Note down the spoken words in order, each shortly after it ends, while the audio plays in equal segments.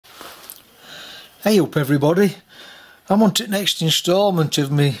Hey up everybody, I'm on to the next instalment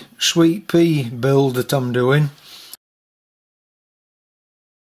of my sweet pea build that I'm doing.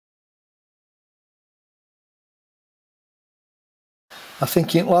 I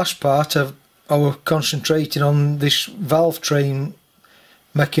think in the last part I was concentrating on this valve train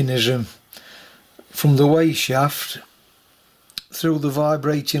mechanism from the way shaft through the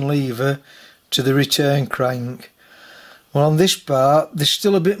vibrating lever to the return crank. Well, on this part there's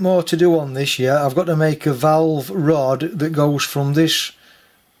still a bit more to do on this yet. I've got to make a valve rod that goes from this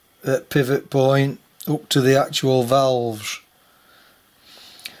pivot point up to the actual valves.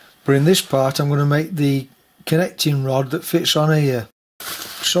 But in this part I'm going to make the connecting rod that fits on here.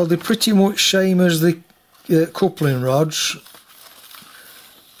 So they're pretty much same as the coupling rods,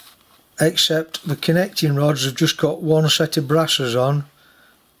 except the connecting rods have just got one set of brasses on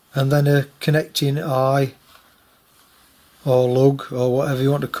and then a connecting eye or lug or whatever you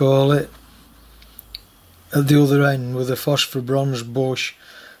want to call it at the other end with a phosphor bronze bush,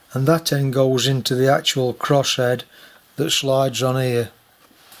 and that end goes into the actual crosshead that slides on here.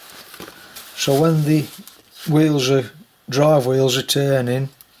 So when the drive wheels are turning,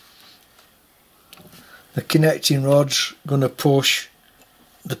 the connecting rod's going to push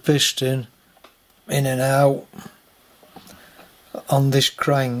the piston in and out on this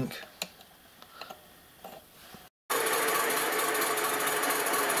crank.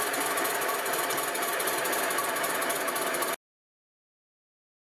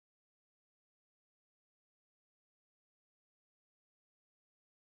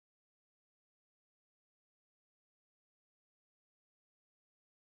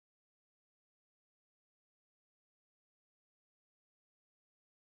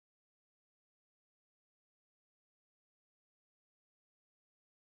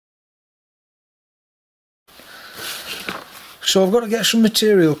 So I've got to get some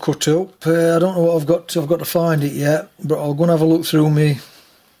material cut up. I don't know what I've got to find it yet, but I'll go and have a look through my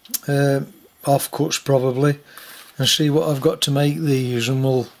offcuts probably and see what I've got to make these, and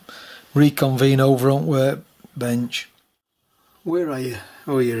we'll reconvene over on workbench. Where are you?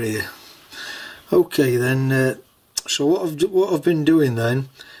 Oh, you're here. Okay then, so what I've been doing then,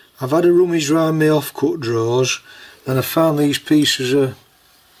 I've had a rummage round my offcut drawers and I found these pieces of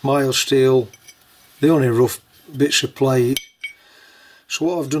mild steel, the only rough bits of plate. So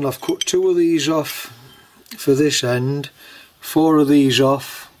what I've done, I've cut 2 of these off for this end, 4 of these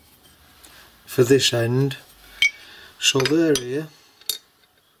off for this end. So they're here.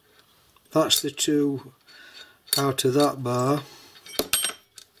 That's the 2 out of that bar,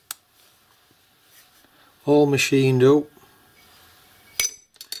 all machined up,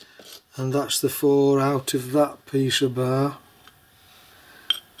 and that's the 4 out of that piece of bar,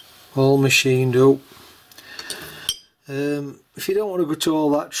 all machined up. If you don't want to go to all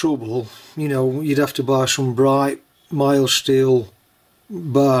that trouble, you know, you'd have to buy some bright mild steel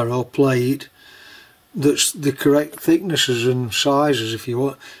bar or plate that's the correct thicknesses and sizes if you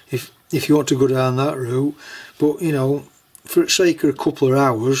want to go down that route. But you know, for the sake of a couple of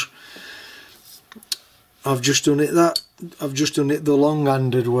hours, I've just done it the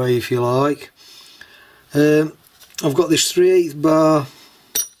long-handed way, if you like. I've got this 3/8 bar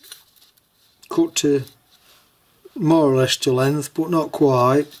cut to more or less to length, but not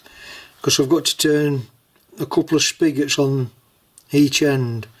quite, because I've got to turn a couple of spigots on each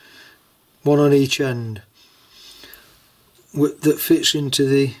end, one on each end, that fits into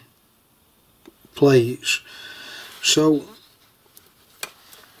the plates. So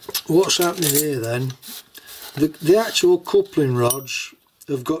what's happening here then, the actual coupling rods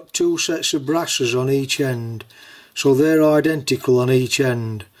have got 2 sets of brasses on each end, so they're identical on each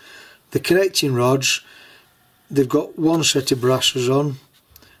end. The connecting rods, they've got 1 set of brasses on.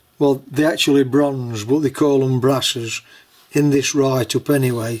 Well, they're actually bronze, but they call them brasses in this write-up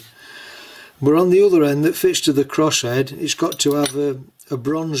anyway. But on the other end that fits to the crosshead, it's got to have a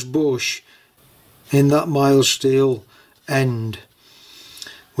bronze bush in that mild steel end,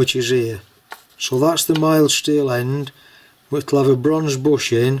 which is here. So that's the mild steel end, which will have a bronze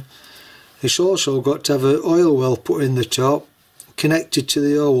bush in. It's also got to have an oil well put in the top, connected to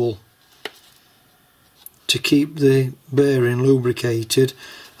the hole, to keep the bearing lubricated,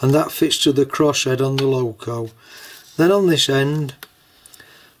 and that fits to the crosshead on the loco. Then on this end,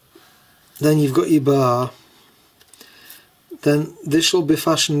 then you've got your bar, then this will be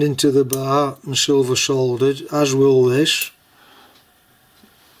fastened into the bar and silver soldered, as will this,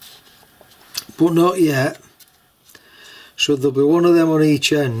 but not yet. So there'll be one of them on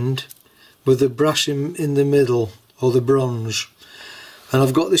each end with the brass in the middle, or the bronze. And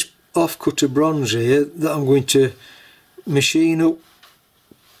I've got this offcut of bronze here that I'm going to machine up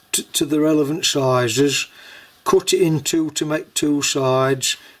to the relevant sizes, cut it in two to make two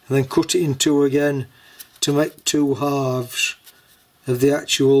sides, and then cut it in two again to make two halves of the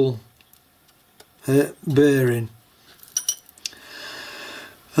actual bearing.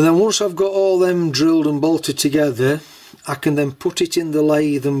 And then once I've got all them drilled and bolted together, I can then put it in the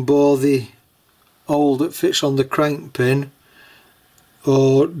lathe and bore the hole that fits on the crank pin,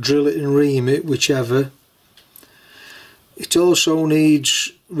 or drill it and ream it, whichever. It also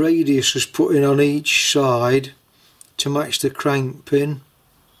needs radiuses put in on each side to match the crank pin.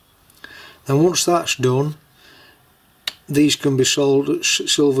 And once that's done, these can be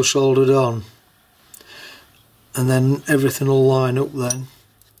silver soldered on, and then everything will line up then.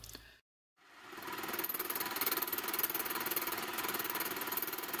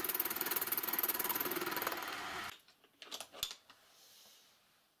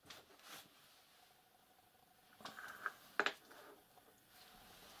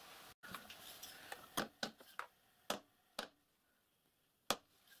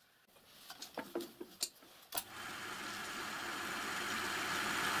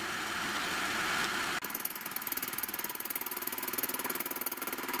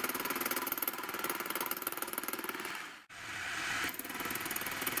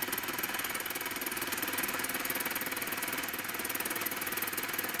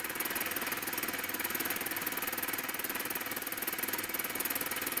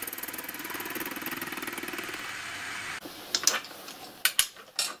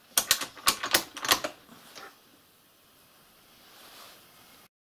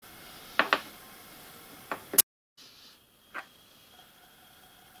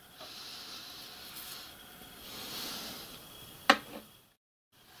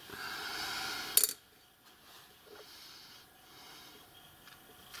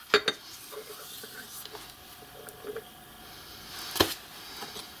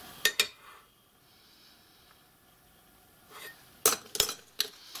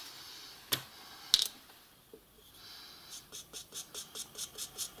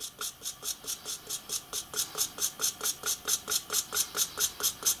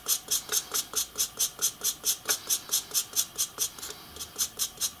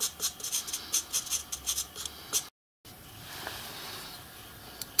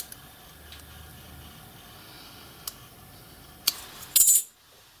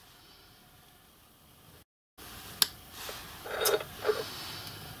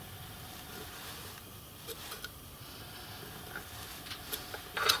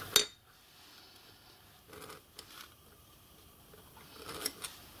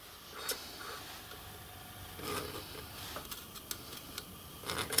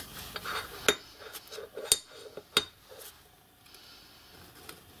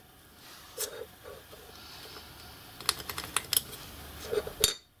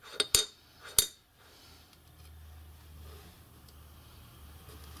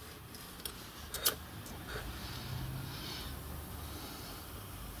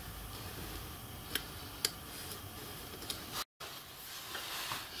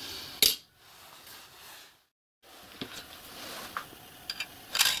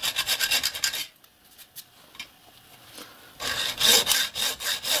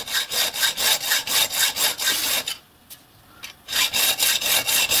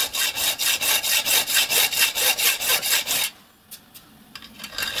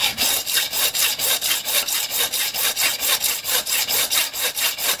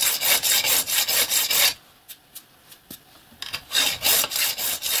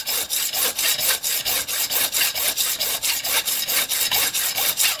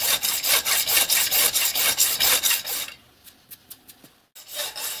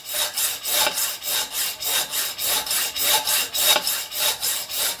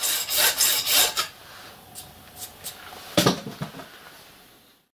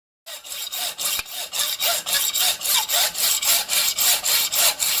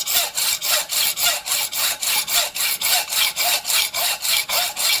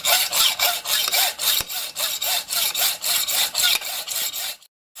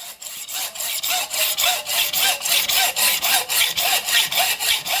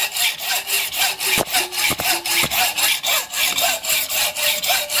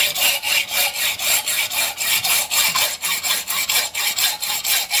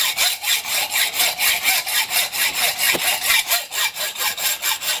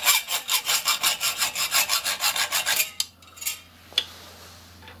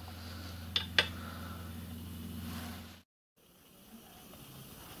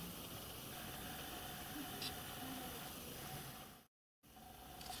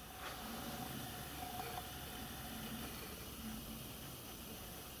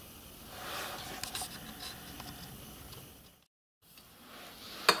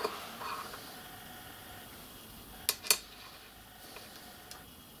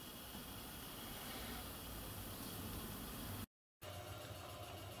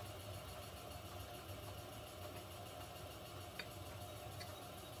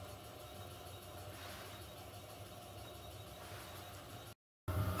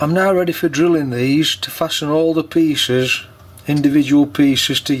 I'm now ready for drilling these to fasten all the pieces, individual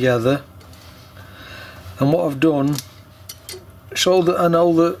pieces together. And what I've done, so that I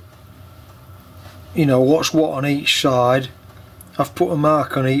know that, you know, what's what on each side, I've put a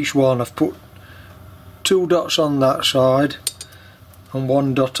mark on each one. I've put 2 dots on that side and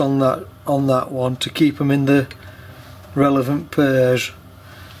 1 dot on that one to keep them in the relevant pairs.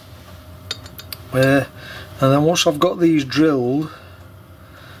 And then once I've got these drilled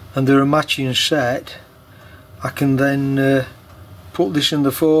and they're a matching set, I can then put this in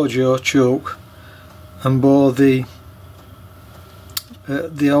the forge or chuck and bore the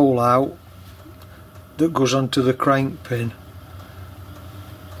hole out that goes onto the crank pin.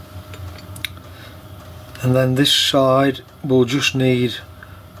 And then this side will just need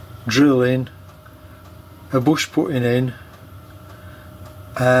drilling, a bush putting in,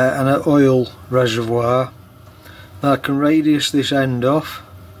 and an oil reservoir. Now I can radius this end off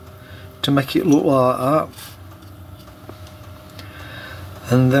to make it look like that.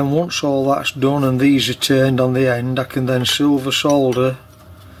 And then once all that's done and these are turned on the end, I can then silver solder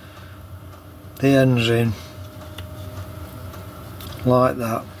the ends in like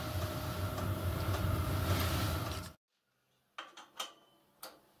that.